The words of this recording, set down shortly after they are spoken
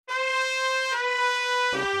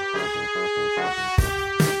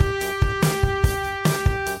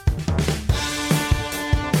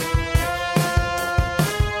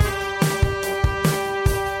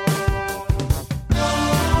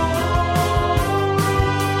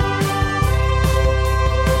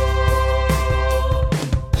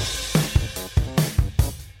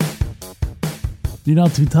You're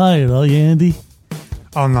not too tired, are you, Andy?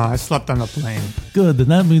 Oh, no, I slept on the plane. Good, then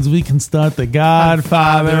that means we can start the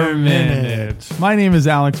Godfather Minute. My name is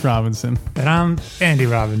Alex Robinson. And I'm Andy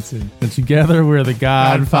Robinson. And together we're the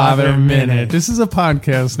Godfather Minute. This is a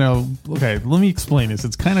podcast. Now, okay, let me explain this.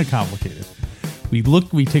 It's kind of complicated. We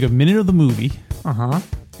take a minute of the movie.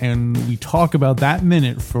 And we talk about that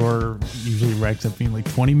minute for usually racks up being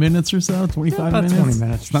like 20 minutes or so, 25 minutes. 20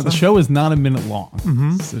 minutes. The show is not a minute long.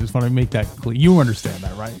 So I just want to make that clear. You understand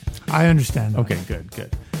that, right? I understand that. Okay,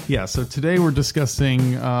 good. Yeah, so today we're discussing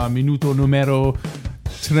minuto numero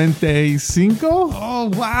 35. Oh,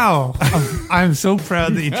 wow. I'm so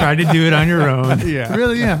proud that you tried to do it on your own. Yeah.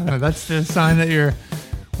 Really, yeah. That's the sign that you're,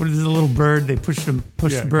 what is the little bird? They push the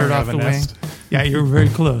bird off the wing. nest. Yeah, you're very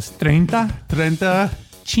close. 30. 30.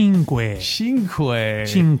 Cinque.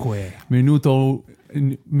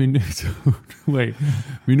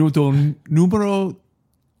 Minuto numero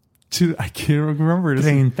two. I can't remember.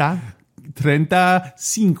 30. 35.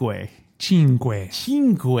 Cinque. 35.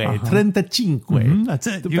 That's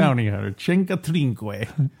it. The bounty hunter. Cinque.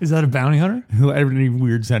 Is that a bounty hunter? Every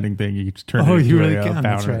weird sounding thing you turn Oh, into you really a can.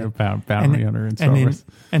 That's bounty, right. bounty hunter in Star Wars.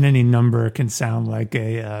 And any number can sound like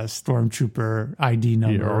a stormtrooper ID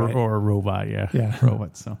number. Yeah, right? or a robot, yeah.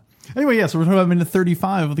 Robot. So anyway, so we're talking about minute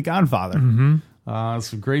 35 of The Godfather.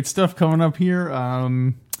 Some great stuff coming up here.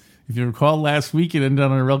 If you recall, last week it ended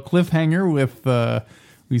on a real cliffhanger with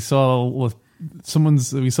we saw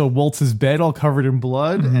Waltz's bed all covered in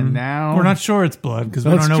blood, and now We're not sure it's blood because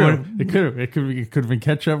we don't know what it could have been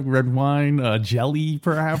ketchup, red wine, jelly,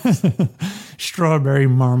 perhaps. strawberry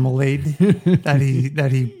marmalade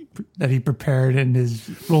that he prepared in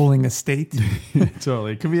his rolling estate.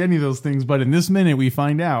 Totally. It could be any of those things, but in this minute we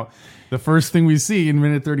find out the first thing we see in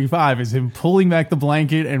minute 35 is him pulling back the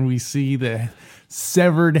blanket, and we see the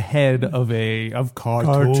severed head of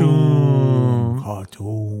cartoon.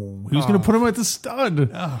 Who's going to put him at the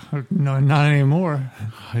stud? No, not anymore.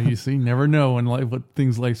 You see, never know in life what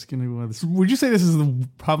things life's going to do. Would you say this is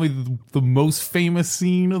probably the most famous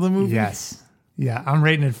scene of the movie? Yes. Yeah, I'm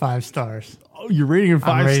rating it 5 stars. Oh, you're rating it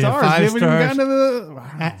 5 stars? Five you haven't stars. even gotten to the...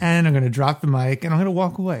 And I'm going to drop the mic and I'm going to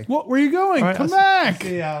walk away. What? Where are you going? Right, Come back.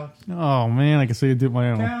 See you, Alex. Oh, man, I can say I did my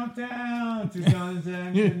own. Countdown to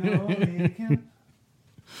cannoli.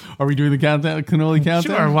 Are we doing the cannoli countdown?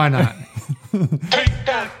 Sure, why not? Take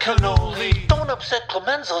that cannoli. Don't upset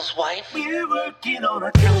Clemenza's wife. We're working on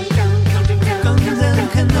a countdown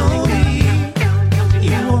cannoli.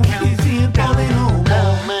 You won't be seeing Polly home.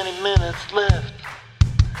 How many minutes left?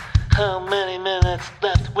 How many minutes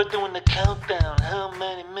left? We're doing the countdown. How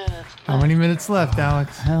many minutes left? How many minutes left,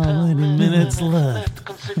 Alex? How many minutes left?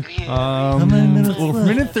 How many minutes left? For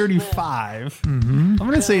minute 35, I'm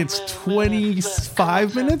going to say it's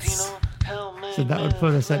 25 minutes. So that would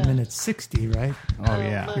put us at minute 60, right? Oh,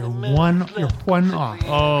 yeah. You're one off.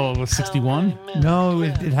 Oh, it was 61? No,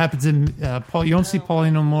 it happens in Paul. You don't see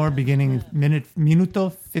Paulie no more beginning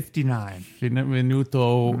minuto 59.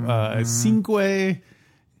 Minuto cinque.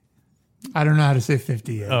 I don't know how to say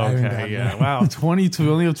 50 yet. Okay, yeah. Wow, 22. We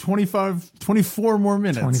only have 24 more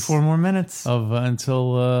minutes. 24 more minutes.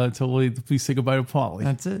 Until we say goodbye to Paulie.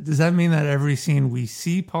 That's it. Does that mean that every scene we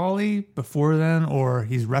see Paulie before then, or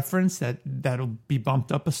he's referenced, that'll be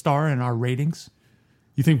bumped up a star in our ratings?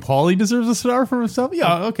 You think Paulie deserves a star for himself?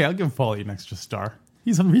 Yeah, okay, I'll give Paulie an extra star.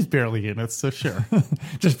 He's barely in it, so sure.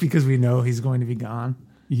 Just because we know he's going to be gone.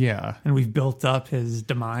 Yeah. And we've built up his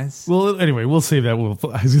demise. Well, anyway, we'll save that. I was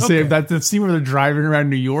going to say, that scene where they're driving around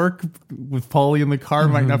New York with Paulie in the car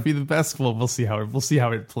might not be the best. Well, we'll see how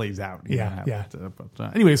it plays out. Yeah.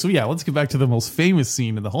 Anyway, so yeah, let's get back to the most famous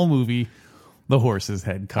scene in the whole movie, the horse's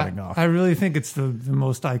head cutting off. I really think it's the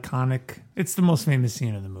most iconic. It's the most famous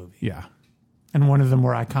scene of the movie. Yeah. And one of the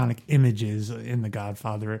more iconic images in the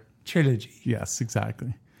Godfather trilogy. Yes,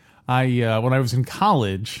 exactly. When I was in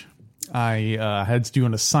college, I had to do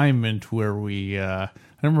an assignment where I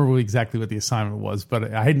don't remember exactly what the assignment was,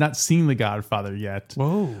 but I had not seen The Godfather yet.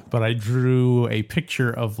 Whoa! But I drew a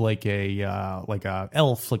picture of like a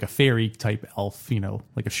elf, like a fairy type elf,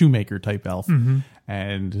 like a shoemaker type elf,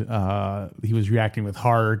 and he was reacting with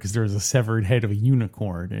horror because there was a severed head of a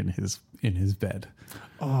unicorn in in his bed.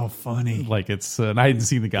 Oh, funny. Like it's, and I hadn't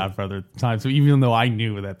seen The Godfather at the time, so even though I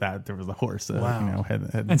knew that there was a horse, Wow.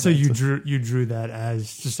 had And so you drew that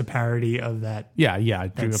as just a parody of that. yeah, I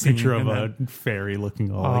drew a scene picture of and a fairy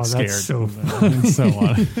looking all like scared, that's so and so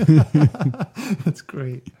on. That's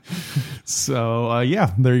great. So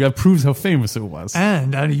there you go. Proves how famous it was.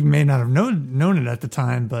 And you may not have known it at the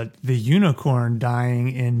time, but the unicorn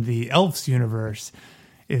dying in the Elves universe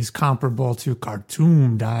is comparable to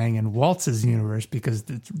Khartoum dying in Waltz's universe because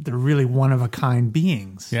they're really one-of-a-kind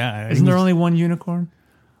beings. Yeah. Isn't there only one unicorn?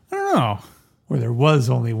 I don't know. Or there was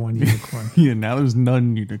only one unicorn. Yeah, now there's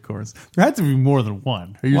none unicorns. There had to be more than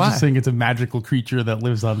one. Are you Why? just saying it's a magical creature that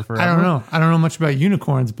lives on forever? I don't know. I don't know much about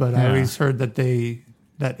unicorns, but I Yeah. always heard that they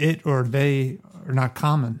are not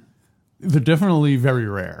common. They're definitely very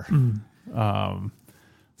rare.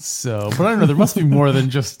 But I don't know. There must be more than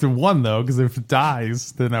just the one, though, because if it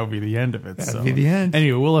dies, then that would be the end of it. That'd be the end.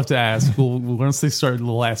 Anyway, we'll have to ask. Once they start the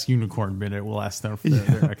last unicorn minute, we'll ask them for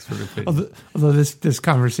their expert opinion. Although this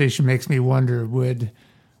conversation makes me wonder, would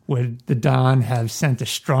the Don have sent a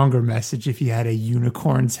stronger message if he had a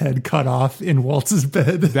unicorn's head cut off in Waltz's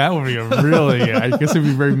bed? That would be I guess it'd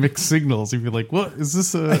be very mixed signals. You'd be like, what is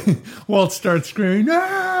this? Waltz starts screaming,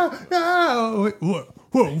 no, no.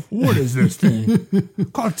 What is this thing?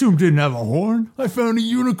 Khartoum didn't have a horn. I found a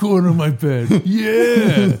unicorn on my bed.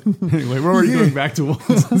 Yeah. Anyway, we're already going back to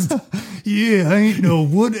Waltz. Yeah, I ain't no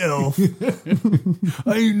wood elf.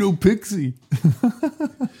 I ain't no pixie.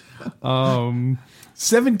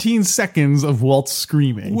 17 seconds of Waltz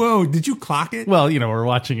screaming. Whoa, did you clock it? Well, we're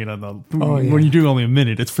watching it on the. yeah. When you do only a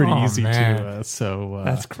minute, it's pretty easy man. to.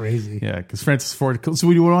 That's crazy. Yeah, because Francis Ford. So,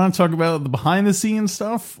 do you want to talk about the behind the scenes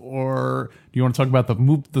stuff, or do you want to talk about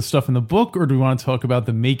the stuff in the book, or do we want to talk about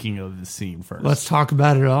the making of the scene first? Let's talk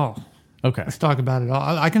about it all. Okay. Let's talk about it all.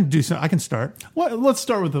 I can do so. I can start. Well, let's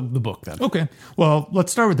start with the book then. Okay. Well,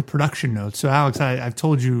 let's start with the production notes. So, Alex, I've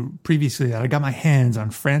told you previously that I got my hands on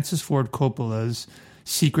Francis Ford Coppola's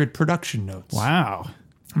secret production notes. Wow.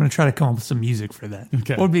 I'm going to try to come up with some music for that.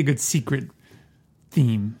 Okay. What would be a good secret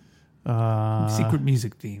theme? Secret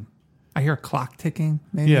music theme. I hear a clock ticking,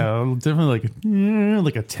 maybe? Yeah, definitely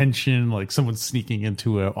like a tension, like someone sneaking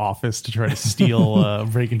into an office to try to steal,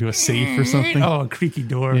 break into a safe or something. Oh, a creaky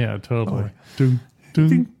door. Yeah, totally. Oh. Dun,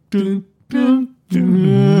 dun, dun, dun.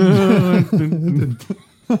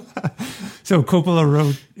 So Coppola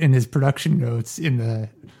wrote in his production notes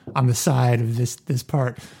on the side of this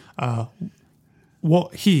part,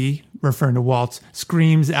 he, referring to Waltz,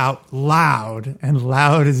 screams out loud, and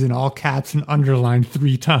loud is in all caps and underlined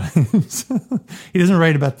 3 times. He doesn't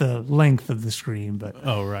write about the length of the scream, but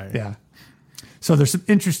Oh, right. yeah. So there's some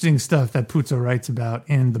interesting stuff that Puzo writes about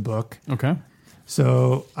in the book. Okay.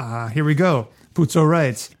 So here we go. Puzo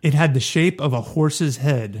writes, it had the shape of a horse's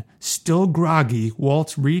head. Still groggy,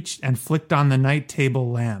 Waltz reached and flicked on the night table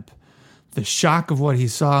lamp. The shock of what he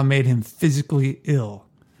saw made him physically ill.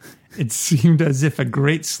 It seemed as if a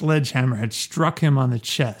great sledgehammer had struck him on the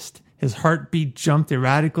chest. His heartbeat jumped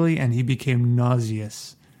erratically and he became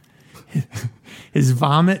nauseous. His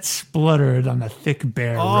vomit spluttered on the thick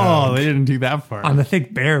bear rug. Oh, they didn't do that part. On the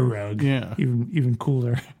thick bear rug. Yeah. Even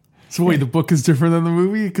cooler. So wait, the book is different than the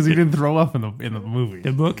movie because he didn't throw up in the movie.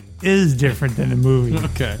 The book is different than the movie.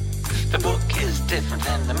 Okay. The book is different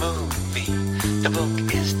than the movie. The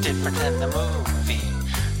book is different than the movie.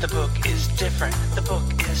 The book is different. The book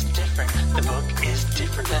is different. The book is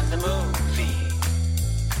different than the movie.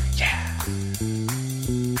 Yeah.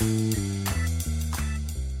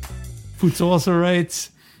 Puzo also writes,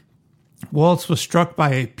 Waltz was struck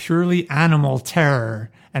by a purely animal terror,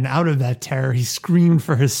 and out of that terror he screamed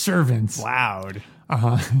for his servants. Loud.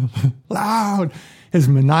 Loud! His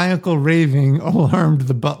maniacal raving alarmed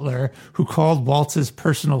the butler, who called Waltz's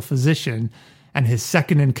personal physician and his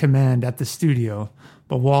second in command at the studio,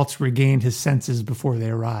 but Waltz regained his senses before they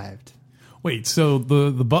arrived. Wait, so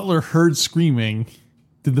the butler heard screaming.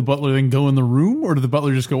 Did the butler then go in the room, or did the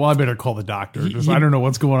butler just go, well, I better call the doctor? I don't know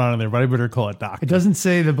what's going on in there, but I better call a doctor. It doesn't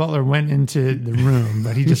say the butler went into the room,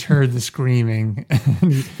 but he just heard the screaming.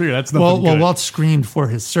 Figure that's nothing well, good. Waltz screamed for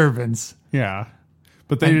his servants. Yeah,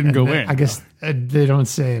 but they didn't go in. I guess they don't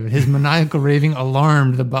say it. His maniacal raving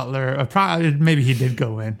alarmed the butler. Maybe he did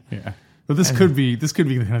go in. Yeah. But this could be the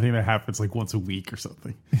kind of thing that happens like once a week or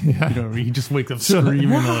something. Yeah. You know, where he just wakes up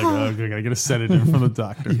screaming like, oh, I gotta get a sedative from the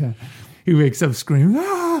doctor. Yeah. He wakes up screaming,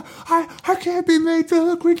 I can't be made to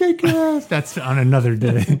look ridiculous. That's on another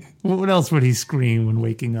day. What else would he scream when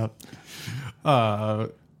waking up? I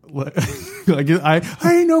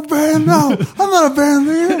ain't no band now. I'm not a band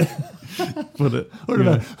leader. But What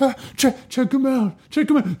about, check him out. Check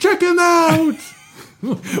him out. Check him out.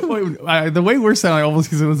 The way we're sounding, almost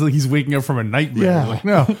because it was like he's waking up from a nightmare. Yeah. Like,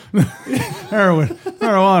 no, heroin,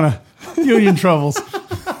 marijuana, union troubles.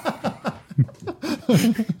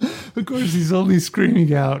 Of course, he's only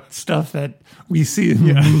screaming out stuff that we see in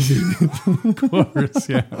the movie. Of course,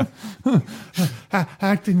 yeah.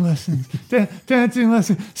 Acting lessons, dancing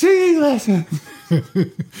lessons, singing lessons.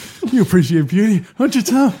 You appreciate beauty, don't you,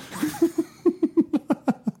 Tom?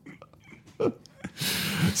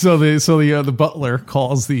 So the butler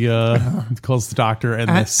calls the doctor, and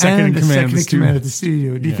the second in command at the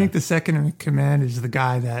studio. Do you think the second in command is the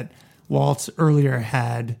guy that Waltz earlier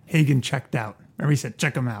had Hagen checked out? Remember he said,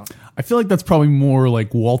 check him out. I feel like that's probably more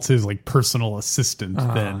like Waltz's like personal assistant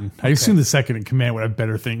than I assume the second in command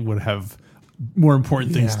would have more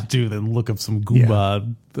important things to do than look up some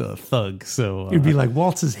Goomba thug. So it'd be like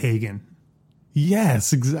Waltz's Hagen.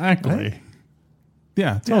 Yes, exactly. Right?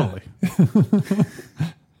 Yeah, totally. Yeah.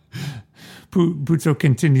 Puzo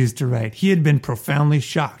continues to write. He had been profoundly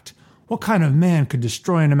shocked. What kind of man could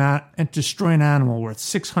destroy an animal worth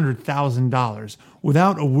 $600,000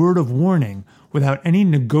 without a word of warning, without any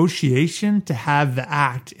negotiation to have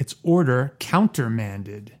its order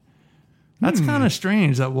countermanded? That's kind of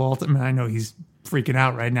strange that Walt, I mean, I know he's freaking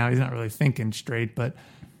out right now. He's not really thinking straight, but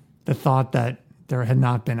the thought that there had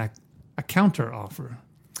not been a counter offer.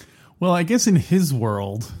 Well, I guess in his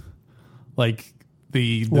world, like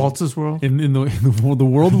Waltz's world, in the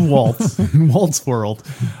world of Waltz, in Walt's world,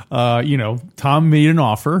 Tom made an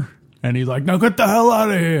offer, and he's like, "Now get the hell out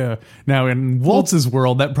of here." Now in Waltz's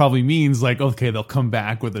world, that probably means like, okay, they'll come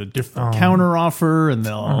back with a different counter offer, and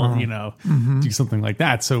they'll do something like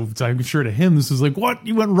that. So I'm sure to him, this was like, what?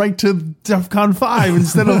 You went right to DEFCON 5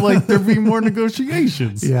 instead of like there being more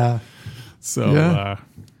negotiations. Yeah. So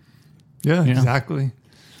yeah, exactly.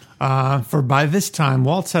 For by this time,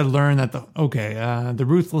 Waltz had learned that the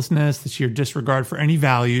ruthlessness, the sheer disregard for any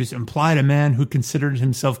values implied a man who considered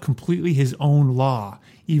himself completely his own law,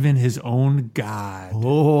 even his own God.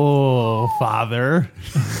 Oh, Father.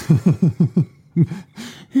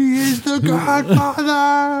 He is the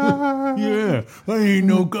Godfather. Yeah, I ain't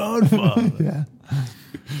no Godfather. Yeah.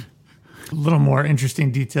 A little more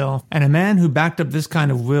interesting detail. And a man who backed up this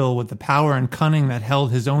kind of will with the power and cunning that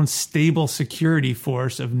held his own stable security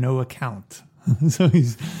force of no account. So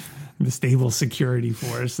he's the stable security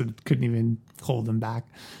force that couldn't even hold him back.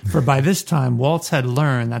 For by this time, Waltz had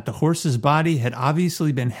learned that the horse's body had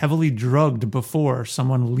obviously been heavily drugged before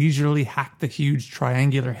someone leisurely hacked the huge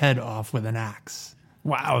triangular head off with an axe.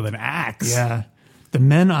 Wow, with an axe? Yeah. The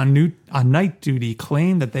men on night duty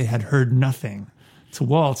claimed that they had heard nothing. To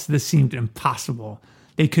Waltz, this seemed impossible.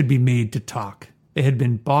 They could be made to talk. They had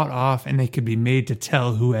been bought off, and they could be made to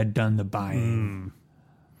tell who had done the buying.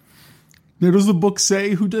 Now, does the book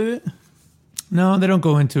say who did it? No, they don't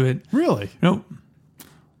go into it. Really? Nope.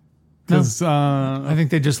 Because I think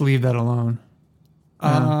they just leave that alone.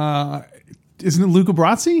 Isn't it Luca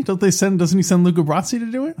Brasi? Doesn't he send Luca Brasi to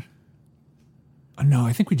do it? No,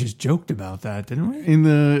 I think we just joked about that, didn't we?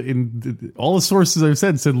 In all the sources I've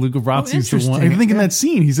said Luca Brasi's the one. I think in that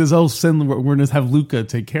scene he says, "Oh, we're going to have Luca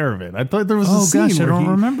take care of it." I thought there was a scene. I don't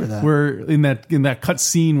remember that. Where in that cut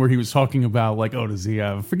scene where he was talking about like, "Oh, does he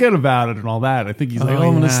forget about it and all that?" I think he's like,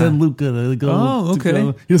 "I'm going to send Luca to go." Oh,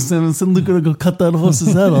 okay. He's send Luca to go cut that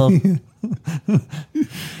horse's head off.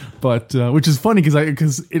 But which is funny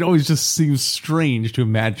because it always just seems strange to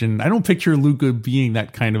imagine. I don't picture Luca being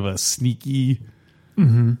that kind of a sneaking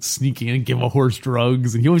and give a horse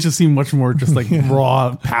drugs, and he always just seemed much more just like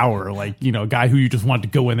raw power, like a guy who you just want to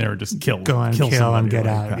go in there and just kill and get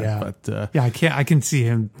out. That. Yeah, but I can see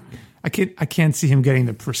him. I can't see him getting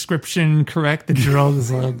the prescription correct. The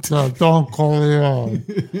drugs like Don Corleone,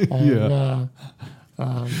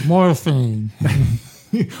 morphine.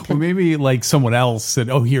 Or maybe like someone else said,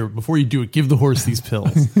 "Oh, here, before you do it, give the horse these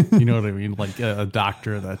pills." You know what I mean? Like a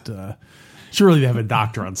doctor that. Surely they have a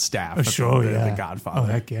doctor on staff. The Godfather. Oh,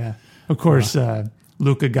 heck yeah. Of course,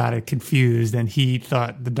 Luca got it confused, and he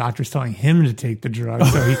thought the doctor's telling him to take the drug.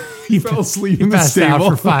 So he fell asleep in the stable. Out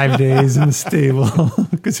for 5 days in the stable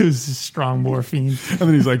because it was strong morphine. And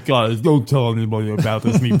then he's like, "God, don't tell anybody about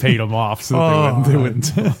this." And he paid him off so they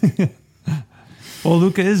wouldn't. Well,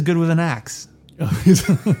 Luca is good with an axe. As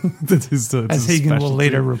Hagen will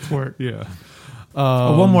later report. Yeah.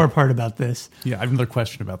 One more part about this. Yeah, I have another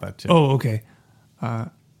question about that too. Oh, okay.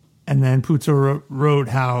 And then Puzo wrote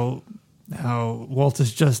how Walt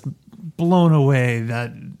is just blown away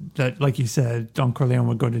that like you said, Don Corleone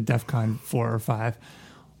would go to DEFCON 4 or 5.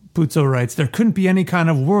 Puzo writes, there couldn't be any kind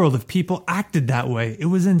of world if people acted that way. It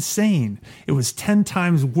was insane. It was 10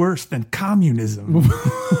 times worse than communism.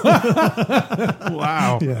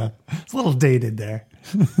 Wow. Yeah. It's a little dated there.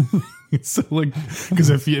 So like, because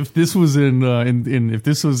if this was if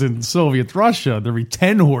this was in Soviet Russia, there'd be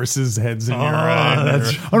 10 horses' heads in your.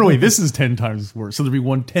 Oh no, wait, this is 10 times worse. So there'd be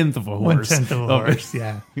 1/10 of a horse. 1/10 of a horse.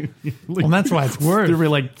 Yeah. Well, that's why it's worse. There'd be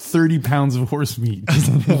like 30 pounds of horse meat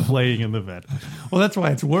just laying in the bed. Well, that's why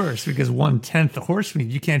it's worse, because 1/10 of horse meat,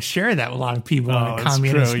 you can't share that with a lot of people in a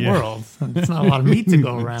communist world. It's not a lot of meat to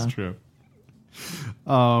go around. That's true.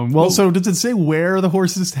 Well, so does it say where the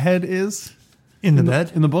horse's head is in the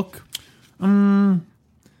bed? In the book?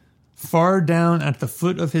 Far down at the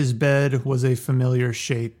foot of his bed was a familiar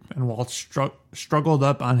shape, and Walt struggled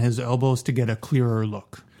up on his elbows to get a clearer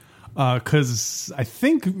look. Because I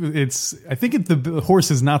think the horse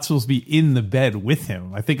is not supposed to be in the bed with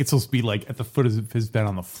him. I think it's supposed to be like at the foot of his bed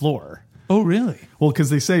on the floor. Oh, really? Well, because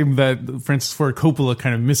they say that Francis Ford Coppola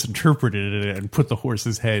kind of misinterpreted it and put the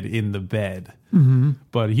horse's head in the bed. Mm-hmm.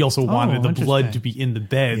 But he also wanted the blood to be in the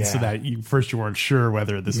bed so that you weren't sure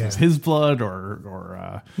whether this was his blood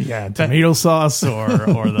or tomato sauce or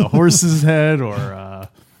the horse's head or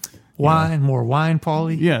wine, more wine,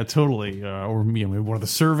 Paulie. Yeah, totally. Or maybe one of the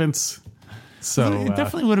servants. So it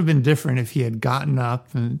definitely would have been different if he had gotten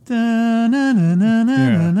up and the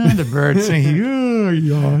bird singing.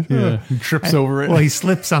 He trips over it. Well, he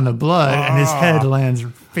slips on the blood and his head lands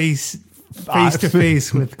face to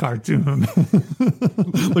face with Khartoum,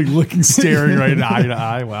 like staring right eye to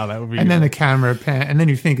eye. Wow, that would be. And then the camera and then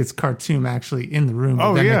you think it's Khartoum actually in the room.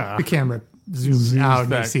 Oh then the camera zooms out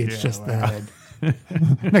and you see it's just the head.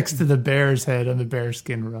 Next to the bear's head on the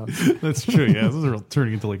bearskin rug. That's true. Yeah, those are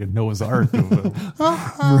turning into like a Noah's Ark.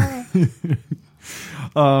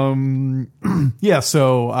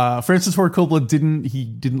 So Francis Ford Coppola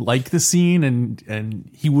didn't like the scene and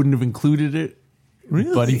he wouldn't have included it.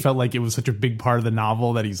 Really? But he felt like it was such a big part of the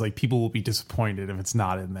novel that he's like, people will be disappointed if it's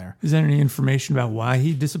not in there. Is there any information about why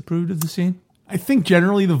he disapproved of the scene? I think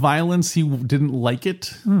generally the violence, he didn't like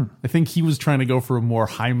it. I think he was trying to go for a more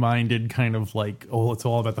high-minded kind of like, it's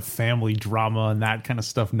all about the family drama and that kind of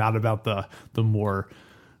stuff, not about the more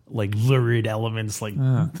like lurid elements like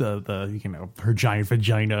the her giant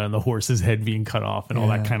vagina and the horse's head being cut off and all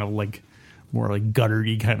that kind of like more like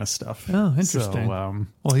guttery kind of stuff. Oh, interesting. So,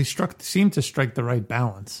 well, he seemed to strike the right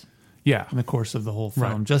balance. Yeah, in the course of the whole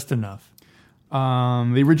film, just enough. They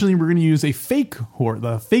originally were going to use the fake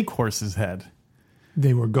horse's head.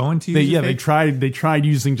 They were going to use they tried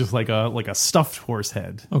using just like a stuffed horse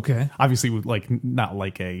head. Okay. Obviously with not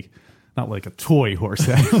like a toy horse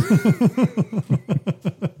head.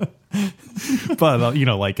 But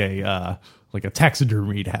like a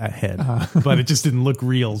taxidermied head. But it just didn't look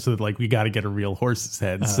real, so like we got to get a real horse's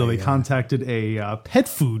head. So they contacted a pet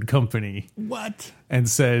food company. What? And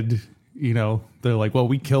said, they're like, well,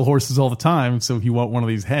 we kill horses all the time, so if you want one of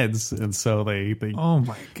these heads, and so they oh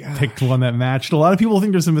my god, picked one that matched. A lot of people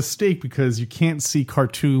think there's a mistake because you can't see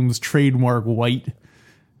Khartoum's trademark white.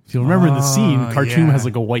 If you remember the scene, Khartoum has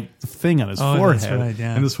like a white thing on his forehead, that's right,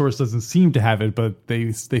 yeah. and this horse doesn't seem to have it, but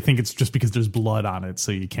they think it's just because there's blood on it,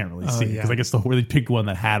 so you can't really see it. Because I guess they picked one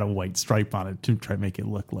that had a white stripe on it to try to make it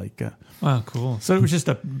look like. Wow, cool. So it was just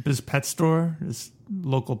this pet store, this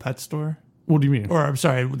local pet store. What do you mean? Or I'm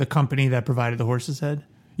sorry, the company that provided the horse's head?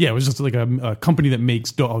 Yeah, it was just like a company that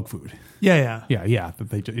makes dog food. Yeah. That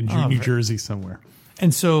they in New Jersey somewhere.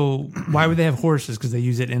 And so, why would they have horses? Because they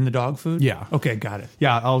use it in the dog food? Yeah. Okay, got it.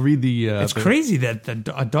 Yeah, I'll read the... it's crazy that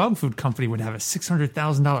a dog food company would have a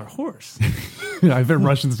 $600,000 horse. I bet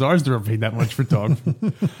Russian czars never paid that much for dog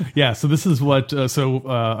food. Yeah, so this is what... a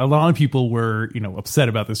lot of people were, upset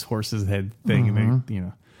about this horse's head thing. Mm-hmm. And they,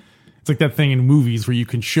 it's like that thing in movies where you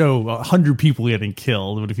can show 100 people getting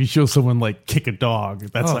killed, but if you show someone like kick a dog,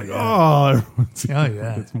 that's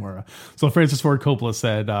it's more. So Francis Ford Coppola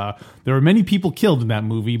said there were many people killed in that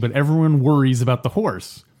movie, but everyone worries about the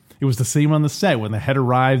horse. It was the same on the set. When the head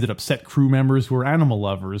arrived, it upset crew members who were animal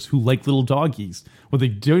lovers who like little doggies. What they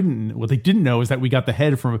didn't know is that we got the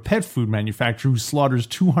head from a pet food manufacturer who slaughters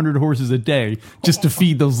 200 horses a day just to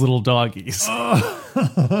feed those little doggies. So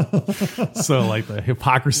like the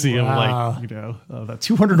hypocrisy of that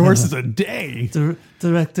 200 horses a day.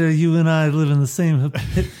 Director, you and I live in the same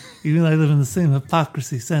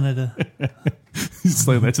hypocrisy, Senator. He's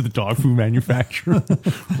like, that's the dog food manufacturer.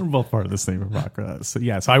 We're both part of the same rock. So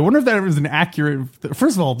I wonder if that was an accurate.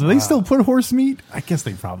 First of all, do they still put horse meat? I guess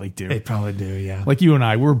they probably do. They probably do, yeah. Like you and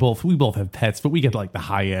I, we both have pets, but we get like the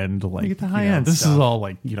high end. Like, you get the high end. This stuff. is all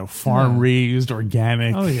like farm raised,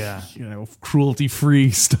 organic. Oh yeah, cruelty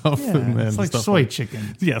free stuff. Yeah, it's like soy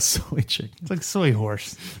chicken. Yeah, soy chicken. It's like soy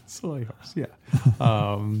horse. Soy horse. Yeah.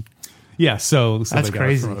 Yeah, so that's they got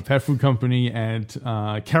crazy. It from a pet food company, and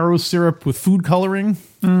Caro syrup with food coloring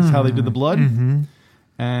is how they did the blood. Mm-hmm.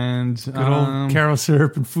 And good old Caro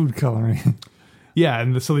syrup and food coloring. Yeah,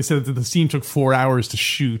 and so they said that the scene took 4 hours to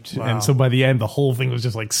shoot, and so by the end, the whole thing was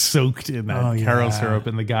just like soaked in that Caro syrup.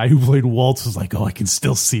 And the guy who played Waltz was like, "Oh, I can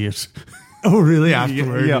still see it." Oh, really?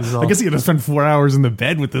 Afterwards, yeah. I guess he had to spend 4 hours in the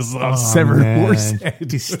bed with this severed horse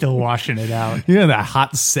head. He's still washing it out. Yeah, that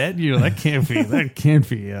hot set. That can't be. That can't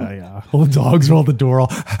be. Yeah. All the dogs are all the door.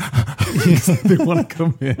 They want to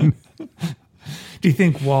come in. Do you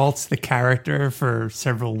think Waltz, the character, for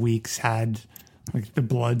several weeks had like the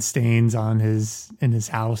blood stains in his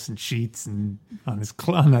house and sheets and on his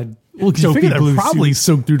that because you figure that probably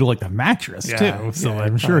soaked through to like the mattress too. So yeah,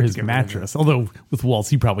 I'm sure his mattress. Although with Waltz,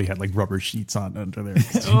 he probably had like rubber sheets on under there.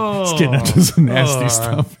 He's getting into some nasty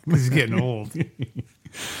stuff. He's getting old.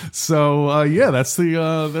 So that's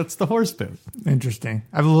the horse bit. Interesting.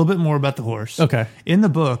 I have a little bit more about the horse. Okay. In the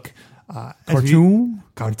book,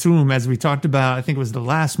 Khartoum, as we talked about, I think it was the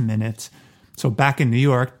last minute. So back in New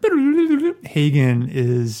York, Hagen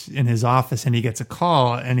is in his office and he gets a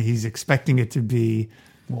call and he's expecting it to be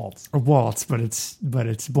Waltz, but it's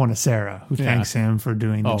Buonasera who thanks him for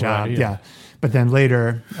doing the job. Right, yeah. But then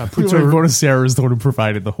later, Buonasera is the one who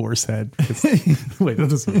provided the horse head. Wait, that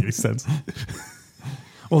doesn't make any sense.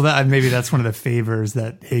 Well, maybe that's one of the favors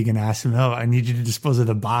that Hagen asked him. Oh, I need you to dispose of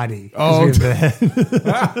the body. Oh, we have the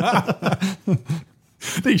head.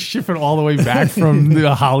 They ship it all the way back from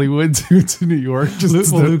Hollywood to New York.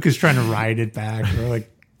 Luke is trying to ride it back or like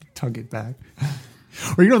tug it back.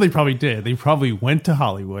 Or they probably did. They probably went to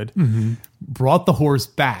Hollywood, brought the horse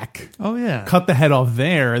back. Oh yeah, cut the head off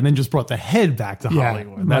there, and then just brought the head back to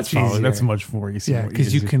Hollywood. That's much more easy. Yeah,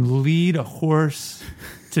 because you can lead a horse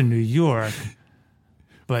to New York,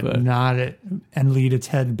 but not it, and lead its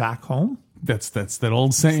head back home. That's that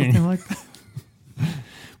old saying. Something like that.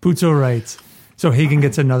 Puzo writes. So Hagen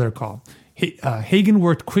gets another call. Hagen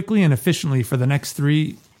worked quickly and efficiently for the next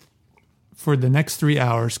 3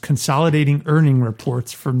 hours, consolidating earning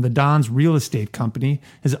reports from the Don's real estate company,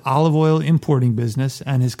 his olive oil importing business,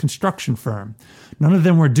 and his construction firm. None of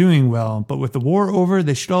them were doing well, but with the war over,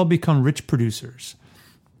 they should all become rich producers.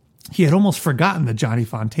 He had almost forgotten the Johnny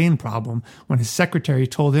Fontaine problem when his secretary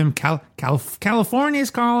told him California's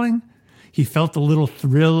calling. He felt a little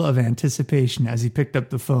thrill of anticipation as he picked up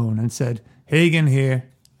the phone and said, "Hagen here."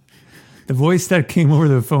 The voice that came over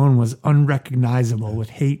the phone was unrecognizable with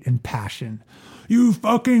hate and passion. "You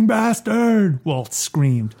fucking bastard," Waltz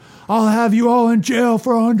screamed. "I'll have you all in jail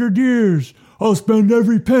for 100 years. I'll spend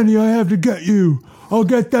every penny I have to get you. I'll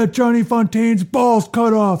get that Johnny Fontaine's balls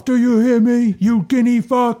cut off. Do you hear me, you guinea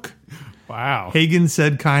fuck?" Wow. Hagen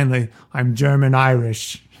said kindly, "I'm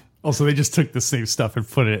German-Irish." Also, they just took the same stuff and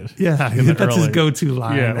put it. Yeah, that's his go-to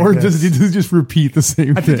line. Yeah, or does he just repeat the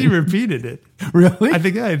same thing? I think he repeated it. Really? I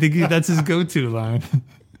think that's his go-to line.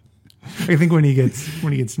 I think when he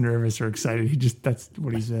gets nervous or excited, that's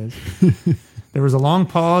what he says. There was a long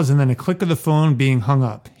pause and then a click of the phone being hung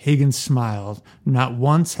up. Hagen smiled. Not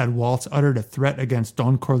once had Waltz uttered a threat against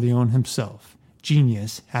Don Corleone himself.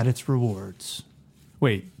 Genius had its rewards.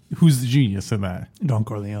 Wait, who's the genius in that? Don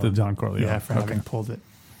Corleone. The Don Corleone. Yeah, for having pulled it.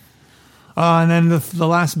 And then the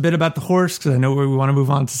last bit about the horse, because I know we want to move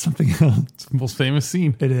on to something else. It's the most famous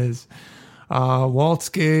scene. It is. Waltz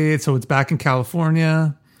gate, so it's back in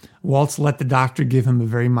California. Waltz let the doctor give him a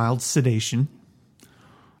very mild sedation.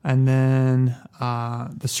 And then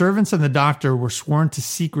the servants and the doctor were sworn to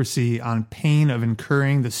secrecy on pain of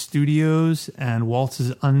incurring the studio's and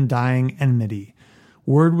Waltz's undying enmity.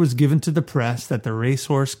 Word was given to the press that the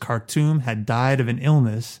racehorse Khartoum had died of an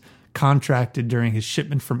illness contracted during his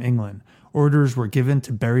shipment from England. Orders were given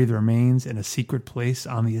to bury the remains in a secret place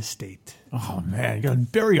on the estate. Oh, man. You got to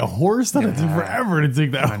bury a horse? That'll take forever to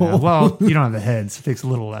dig that hole. Well, you don't have the head, so it takes a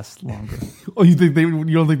little less longer. Oh, you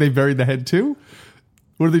don't think they buried the head too?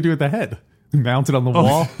 What do they do with the head? Mount it on the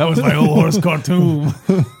wall? That was my old horse Khartoum.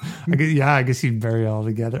 I guess you'd bury it all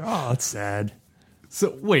together. Oh, that's sad.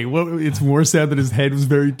 So, wait, it's more sad that his head was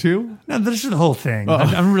buried too? No, this is the whole thing.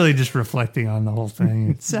 I'm really just reflecting on the whole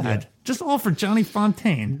thing. It's sad. Yeah. Just all for Johnny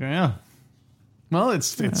Fontaine. Yeah. Well,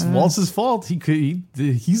 it's Waltz's fault.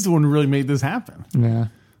 He's the one who really made this happen. Yeah.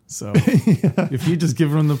 So if you just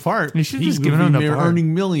given him the part, you should just give him the part.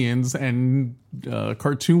 Earning millions, and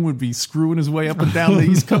Cartoon would be screwing his way up and down the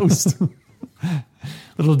East Coast.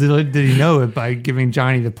 Little did he know it, by giving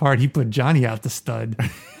Johnny the part, he put Johnny out the stud.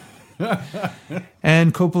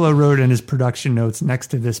 And Coppola wrote in his production notes next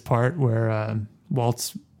to this part where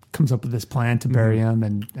Waltz comes up with this plan to bury him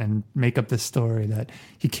and make up this story that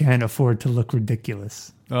he can't afford to look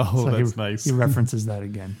ridiculous. Oh, so that's nice. He references that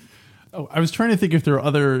again. Oh, I was trying to think if there are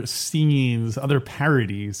other scenes, other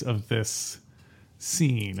parodies of this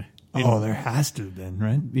scene. There has to have been,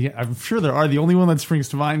 right? Yeah, I'm sure there are. The only one that springs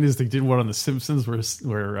to mind is they did one on The Simpsons where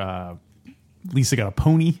Lisa got a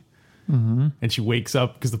pony, and she wakes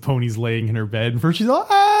up because the pony's laying in her bed. And first she's like,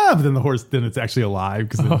 ah! But then the horse, then it's actually alive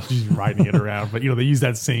because she's riding it around. But, they use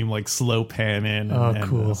that same, like, slow pan in.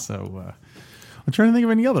 Cool. I'm trying to think of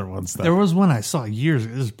any other ones, though. There was one I saw years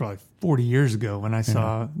ago. This is probably 40 years ago when I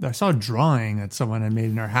saw a drawing that someone had made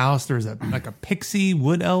in their house. There was a pixie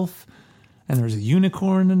wood elf, and there was a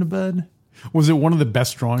unicorn in the bed. Was it one of the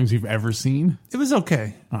best drawings you've ever seen? It was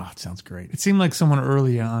okay. Oh, it sounds great. It seemed like someone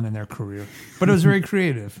early on in their career, but it was very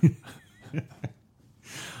creative.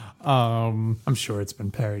 I'm sure it's been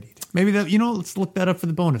parodied. Maybe let's look that up for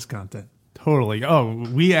the bonus content. Totally. Oh,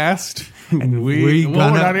 we asked, and we're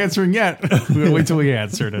not answering yet. We're gonna wait till we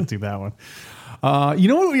answer to do that one. You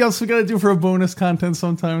know what we also got to do for a bonus content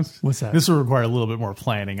sometimes? What's that? This will require a little bit more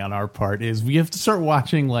planning on our part. Is we have to start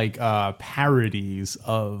watching like parodies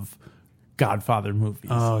of Godfather movies.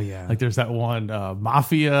 Oh yeah, like there's that one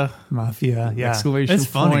Mafia. Yeah, exclamation it's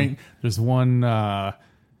point. Funny. There's one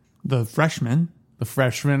The Freshman.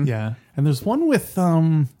 Yeah, and there's one with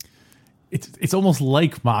It's almost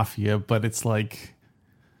like Mafia, but it's like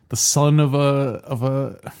the son of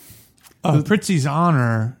a. Prizzi's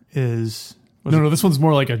Honor is. No, this one's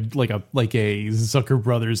more like a Zucker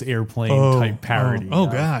Brothers airplane type parody. Oh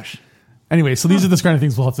gosh. Anyway, so these are the kind of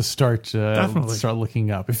things we'll have to start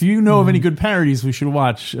looking up. If you know of any good parodies we should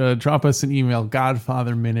watch, drop us an email,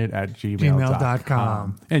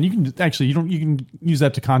 godfatherminute@gmail.com. And you can actually you can use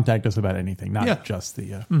that to contact us about anything, not just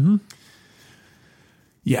the.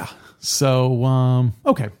 Yeah. So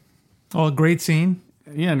okay. Oh, a great scene.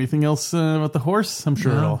 Yeah. Anything else about the horse? I'm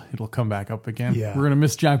sure it'll come back up again. Yeah. We're gonna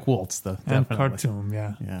miss Jack Waltz though. And Definitely. Cartoon.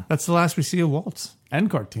 Yeah. Yeah. That's the last we see of Waltz. And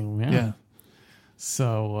Cartoon. Yeah.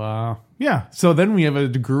 So so then we have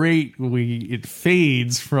it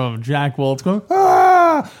fades from Jack Waltz going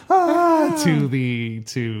to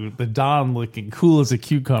the Don looking cool as a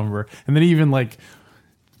cucumber, and then he even like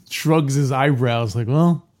shrugs his eyebrows like,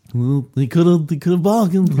 well, they could have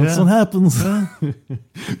bargained. That's what happens. Yeah.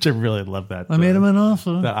 Which I really love that. I made him an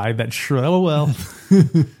offer. That shrug. Oh well.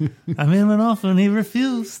 I made him an offer and he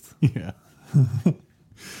refused. Yeah.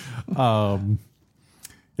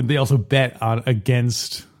 And they also bet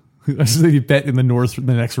against. They bet in the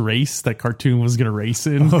next race that Cartoon was going to race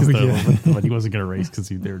in, but he wasn't going to race because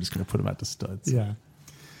they were just going to put him out to studs. Yeah.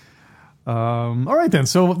 All right then.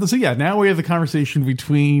 So yeah, now we have the conversation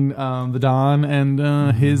between the Don and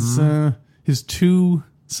his son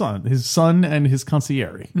and his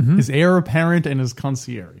concierge, his heir apparent and his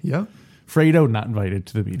concierge. Yep. Fredo not invited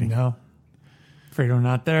to the meeting. No. Fredo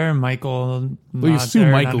not there. Michael. Well, you assume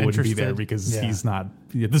there, Michael wouldn't be there because he's not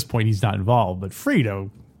at this point. He's not involved. But Fredo,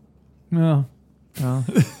 no,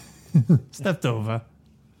 stepped over.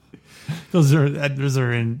 Those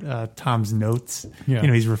are in Tom's notes. Yeah.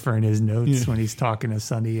 He's referring to his notes when he's talking to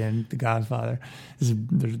Sonny and the Godfather.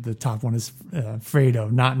 The top one is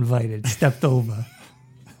Fredo not invited, stepped over.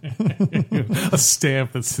 A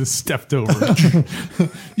stamp that says stepped over.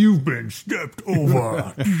 You've been stepped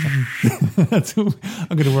over. I'm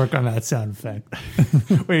going to work on that sound effect.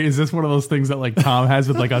 Wait, is this one of those things that like Tom has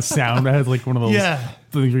with like a sound that has like one of those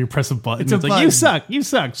things where you press a button? It's like button. You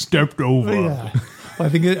suck, stepped over. Yeah. Well, I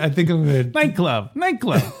think I'm going to nightclub. Well,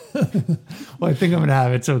 I think I'm going to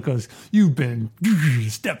have it so it goes, you've been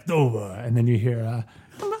stepped over, and then you hear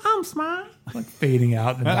I'm smart, like fading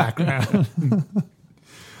out in the background.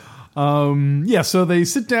 So they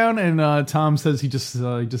sit down and Tom says he just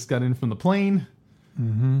got in from the plane.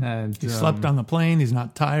 And he slept on the plane. He's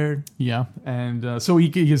not tired. Yeah. And so he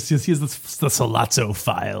has the Solazzo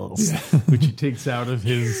files, which he takes out of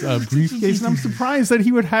his briefcase. And I'm surprised that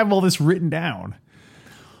he would have all this written down.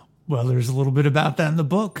 Well, there's a little bit about that in the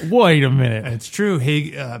book. Wait a minute. It's true.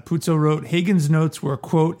 Puzo wrote, Hagen's notes were,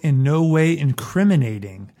 quote, in no way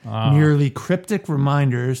incriminating, merely cryptic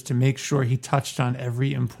reminders to make sure he touched on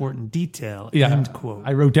every important detail, end quote.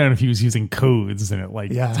 I wrote down if he was using codes in it,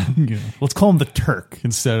 like, let's call him the Turk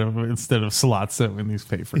instead of Solazzo in these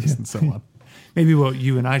papers and so on. Maybe what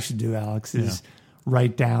you and I should do, Alex, is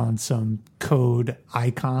write down some code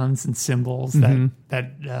icons and symbols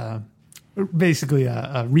that basically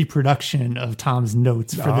a reproduction of Tom's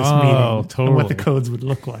notes for this meeting and what the codes would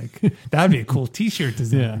look like. That'd be a cool T-shirt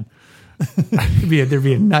design. There'd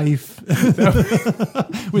be a knife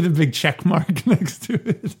with a big check mark next to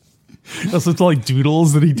it. So it's all like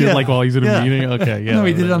doodles that he did like while he's in a meeting. Okay, yeah. No,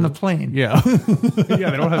 he did it on the plane. Yeah, yeah.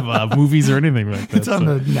 They don't have movies or anything like that. It's on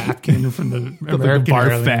the napkin from the American the barf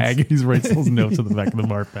Airlines. bag. He writes those notes on the back of the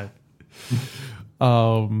barf bag.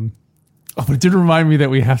 But it did remind me that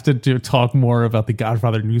we have to talk more about the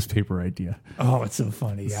Godfather newspaper idea. Oh, it's so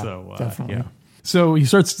funny. Yeah, so, definitely. Yeah. So he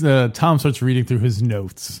Tom starts reading through his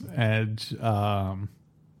notes, and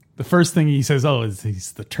the first thing he says, is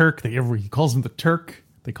he's the Turk. He calls him the Turk.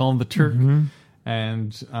 They call him the Turk,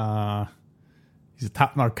 and he's a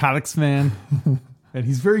top narcotics man, and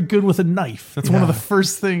he's very good with a knife. That's one of the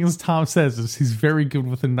first things Tom says is he's very good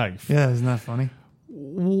with a knife. Yeah, isn't that funny?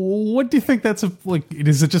 What do you think that's like?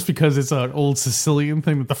 Is it just because it's an old Sicilian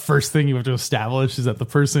thing that the first thing you have to establish is that the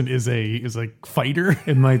person is a fighter?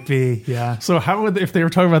 It might be, yeah. So how would if they were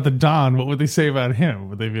talking about the Don, what would they say about him?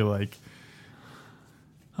 Would they be like,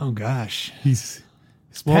 "Oh gosh, his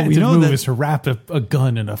patented move is to wrap a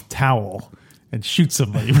gun in a towel and shoot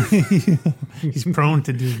somebody." He's prone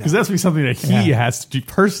to do that because that's something that he has to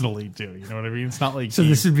personally do. You know what I mean? It's not like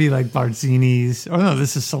this would be like Barzini's. Oh no,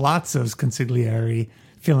 this is Salazzo's consigliere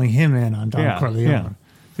filling him in on Don Corleone. Yeah.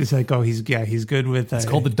 It's like, he's good with. It's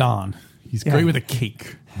called the Don. He's great with a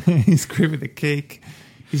cake. He's great with a cake.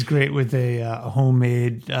 He's great with a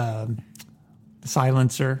homemade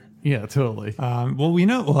silencer. Yeah, totally.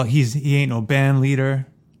 He ain't no band leader.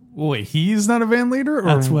 Wait, he's not a band leader? Or?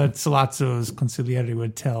 That's what Salazzo's consigliere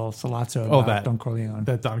would tell Salazzo about Don Corleone.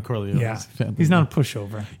 That Don Corleone. Yeah, he's not a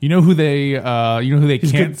pushover. You know who they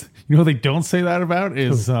can't. You know who they don't say that about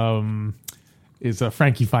is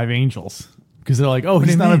Frankie Five Angels. Because they're like,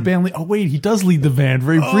 he's not a band leader. Oh, wait, he does lead the band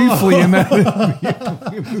very briefly in that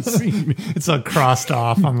scene. It's all crossed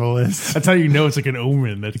off on the list. That's how you know it's like an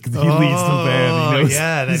omen that he leads the band. He knows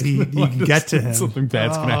that you can get to him. Something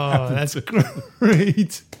bad's going to happen. That's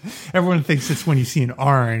great. Everyone thinks it's when you see an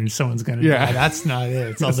orange, someone's going to die. That's not it.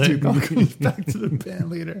 It's all that goes back to the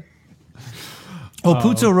band leader.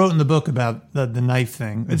 Puzo wrote in the book about the knife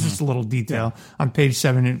thing. It's just a little detail. On page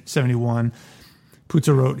 71,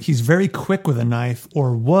 Puzo wrote, "He's very quick with a knife,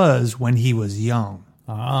 or was when he was young."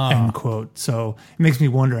 End quote. So it makes me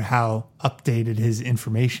wonder how updated his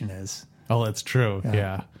information is. Oh, that's true.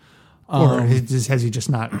 Yeah. Or has he just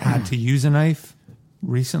not had to use a knife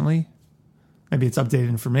recently? Maybe it's updated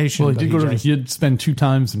information. Well, he did spend 2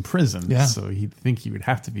 times in prison, Yeah. so he'd think he would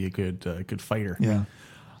have to be a good fighter. Yeah.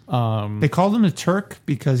 They called him a Turk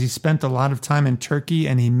because he spent a lot of time in Turkey,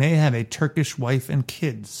 and he may have a Turkish wife and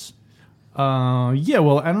kids.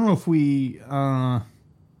 Well, I don't know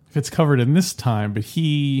if it's covered in this time, but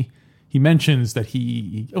he mentions that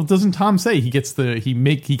doesn't Tom say he gets the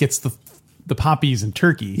poppies in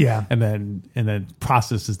Turkey, and then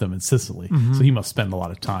processes them in Sicily. Mm-hmm. So he must spend a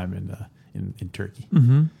lot of time in Turkey.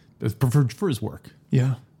 Mm-hmm. For his work.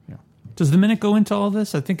 Yeah. Does the minute go into all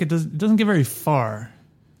this? I think it does. It doesn't get very far.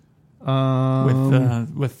 With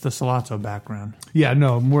the Salazzo background. Yeah,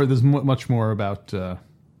 no, more. There's much more about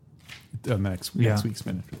next week's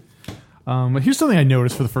minute. But here's something I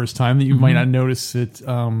noticed for the first time that you might not notice it.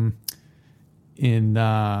 I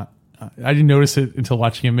didn't notice it until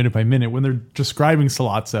watching it minute by minute when they're describing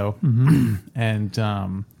Salazzo, and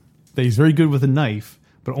that he's very good with a knife,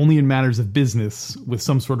 but only in matters of business with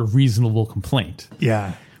some sort of reasonable complaint.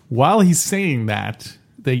 Yeah. While he's saying that,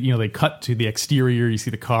 they cut to the exterior. You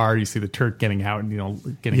see the car. You see the Turk getting out and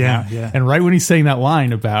getting out. Yeah. And right when he's saying that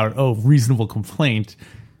line about reasonable complaint,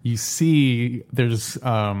 you see there's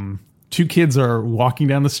 2 kids are walking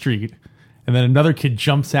down the street, and then another kid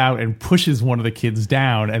jumps out and pushes one of the kids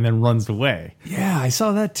down and then runs away. Yeah, I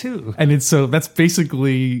saw that too. And that's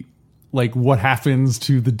basically like what happens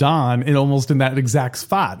to the Don almost in that exact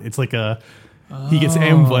spot. It's like he gets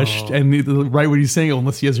ambushed, and right when he's saying,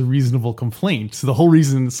 unless he has a reasonable complaint. So the whole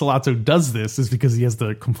reason Salazzo does this is because he has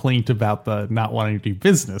the complaint about the not wanting to do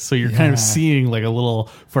business. So you're kind of seeing like a little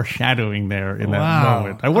foreshadowing there in that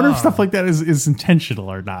moment. I wonder if stuff like that is intentional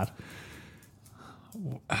or not.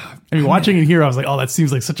 I mean, watching it here, I was like, that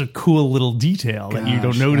seems like such a cool little detail that you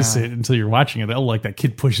don't notice it until you're watching it. Like that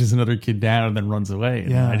kid pushes another kid down and then runs away.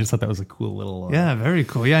 And I just thought that was a cool little... very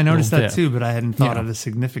cool. Yeah, I noticed that too, but I hadn't thought of the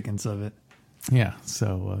significance of it. Yeah,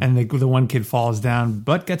 so... and the one kid falls down,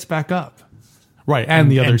 but gets back up. Right,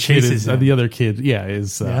 and the other kid is... the other kid,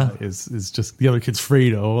 is just... The other kid's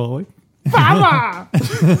Fredo. Like, Mama!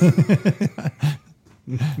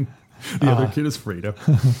 The other kid is Fredo.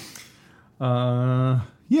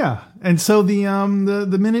 Yeah, and so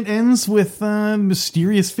the minute ends with a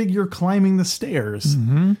mysterious figure climbing the stairs.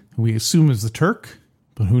 Mm-hmm. We assume is the Turk,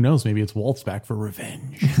 but who knows? Maybe it's Walt's back for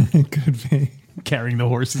revenge. It could be. Carrying the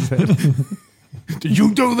horse's head. Did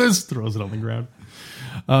you do this? Throws it on the ground.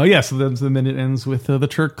 So then the minute ends with the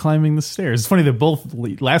Turk climbing the stairs. It's funny that both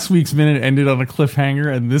last week's minute ended on a cliffhanger,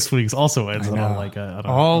 and this week's also ends on like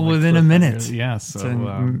all within a minute. Yeah, so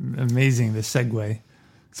it's amazing, the segue.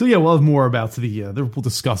 So yeah, we'll have more about we'll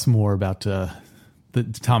discuss more about the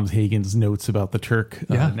Tom Hagen's notes about the Turk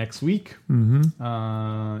next week.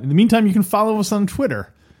 Mm-hmm. In the meantime, you can follow us on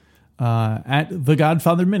Twitter at The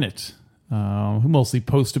Godfather Minute. Who mostly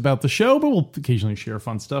post about the show, but we'll occasionally share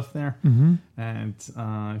fun stuff there. Mm-hmm. And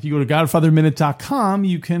if you go to godfatherminute.com,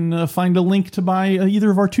 you can find a link to buy either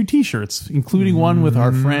of our 2 T-shirts, including one with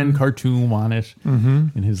our friend Cartoon on it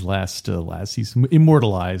in his last he's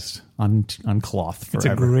immortalized on cloth forever. It's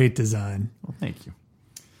a great design. Well, thank you.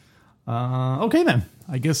 Okay, then.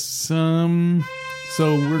 I guess so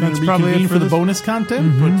we're going to reconvene for the bonus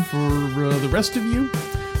content, but for the rest of you,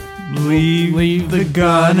 leave the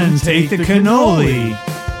gun and take the cannoli.